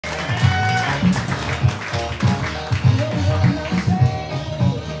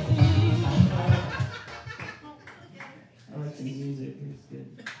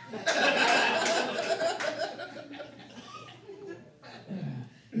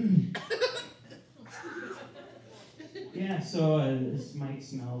so this mic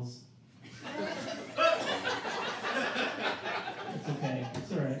smells. It's okay.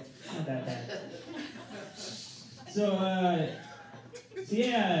 It's all right. Not that bad. So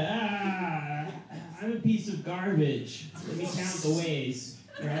yeah, I'm a piece of garbage. Let me count the ways,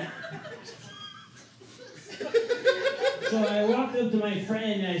 right? So I walked up to my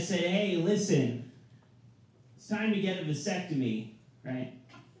friend and I said, hey, listen, it's time to get a vasectomy, right?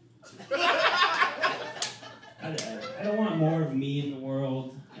 I don't want more of me in the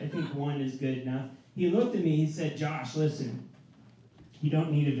world. I think one is good enough. He looked at me, he said, Josh, listen, you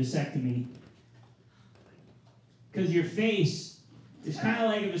don't need a vasectomy. Because your face is kind of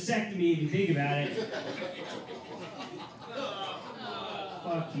like a vasectomy if you think about it.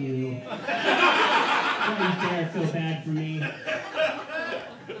 Fuck you. Don't you dare feel bad for me.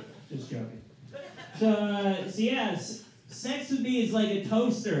 Just joking. So yeah, sex with me is like a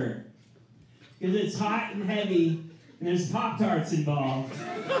toaster. Because it's hot and heavy, and there's Pop-Tarts involved.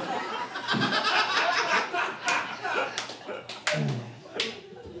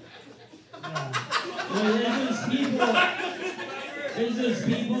 There's those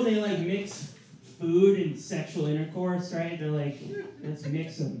people, they like mix food and sexual intercourse, right? They're like, let's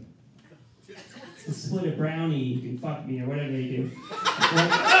mix them. Let's split a brownie, you can fuck me, or whatever they do.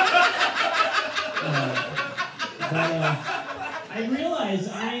 I realize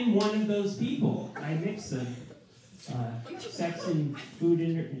I'm one of those people. I mix them. Sex and food,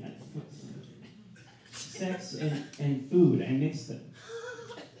 sex and food, I mix them.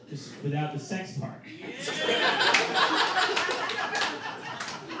 Just without the sex part.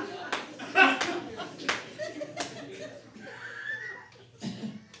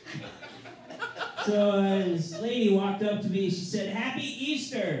 So this lady walked up to me, she said, Happy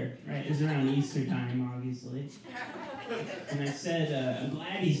Easter! Right, it was around Easter time, obviously. And I said, I'm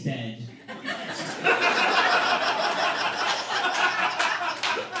glad he's dead.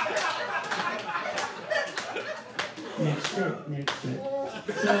 Next joke.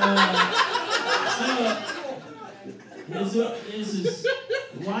 So this is,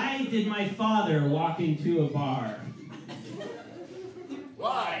 why did my father walk into a bar?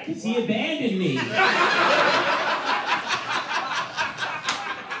 Why? Because he abandoned me.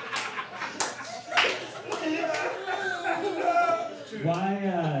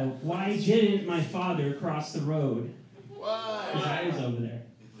 Why didn't my father cross the road? Why? Because I was over there.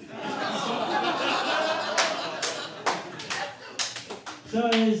 So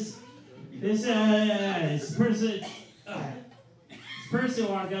this person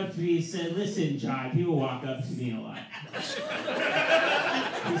walked up to me and said, listen, Josh, people walk up to me a lot.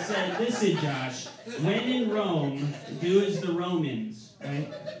 He said, listen, Josh, when in Rome, do as the Romans,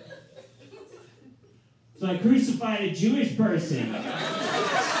 right? So I crucified a Jewish person.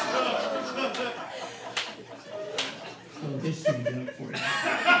 So history joke for you.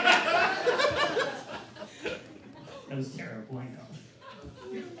 That was terrible, I know.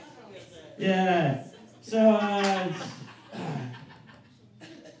 Yeah, so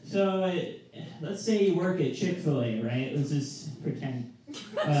let's say you work at Chick-fil-A, right? Let's just pretend.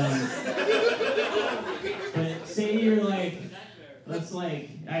 But say you're like,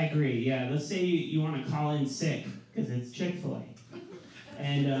 I agree, yeah. Let's say you want to call in sick, because it's Chick-fil-A.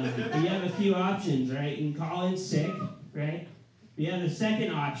 And you have a few options, right? You can call in sick, right? You have a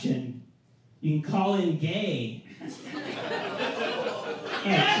second option. You can call in gay.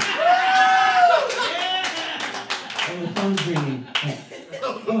 Oh, the phone's ringing.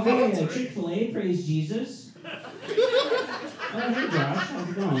 Oh, hey, Chick-fil-A, praise Jesus. Oh, hey, Josh, how's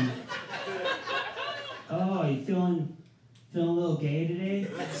it going? Oh, you feeling a little gay today?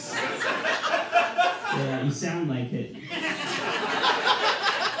 Yeah, you sound like it.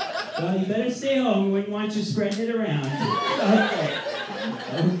 Well, you better stay home. We wouldn't want you spreading it around.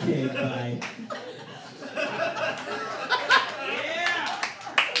 Okay, bye.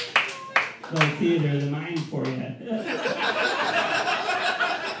 Little theater of the mind for you.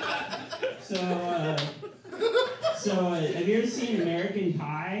 So have you ever seen American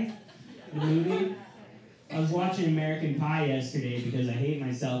Pie, the movie? I was watching American Pie yesterday because I hate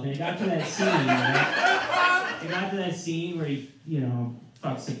myself, and it got to that scene, right? It got to that scene where he,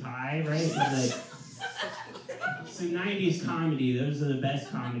 fucks a pie, right? It's like, it's a 90s comedy. Those are the best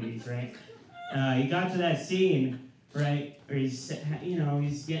comedies, right? He got to that scene, right, where he's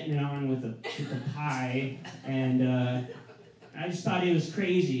getting it on with the pie, and I just thought it was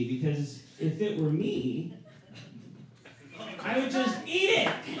crazy because if it were me, I would just eat it.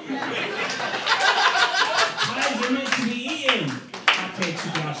 Pies are meant to be eaten. Hot takes to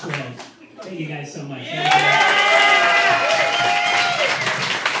Josh Wells. Thank you guys so much.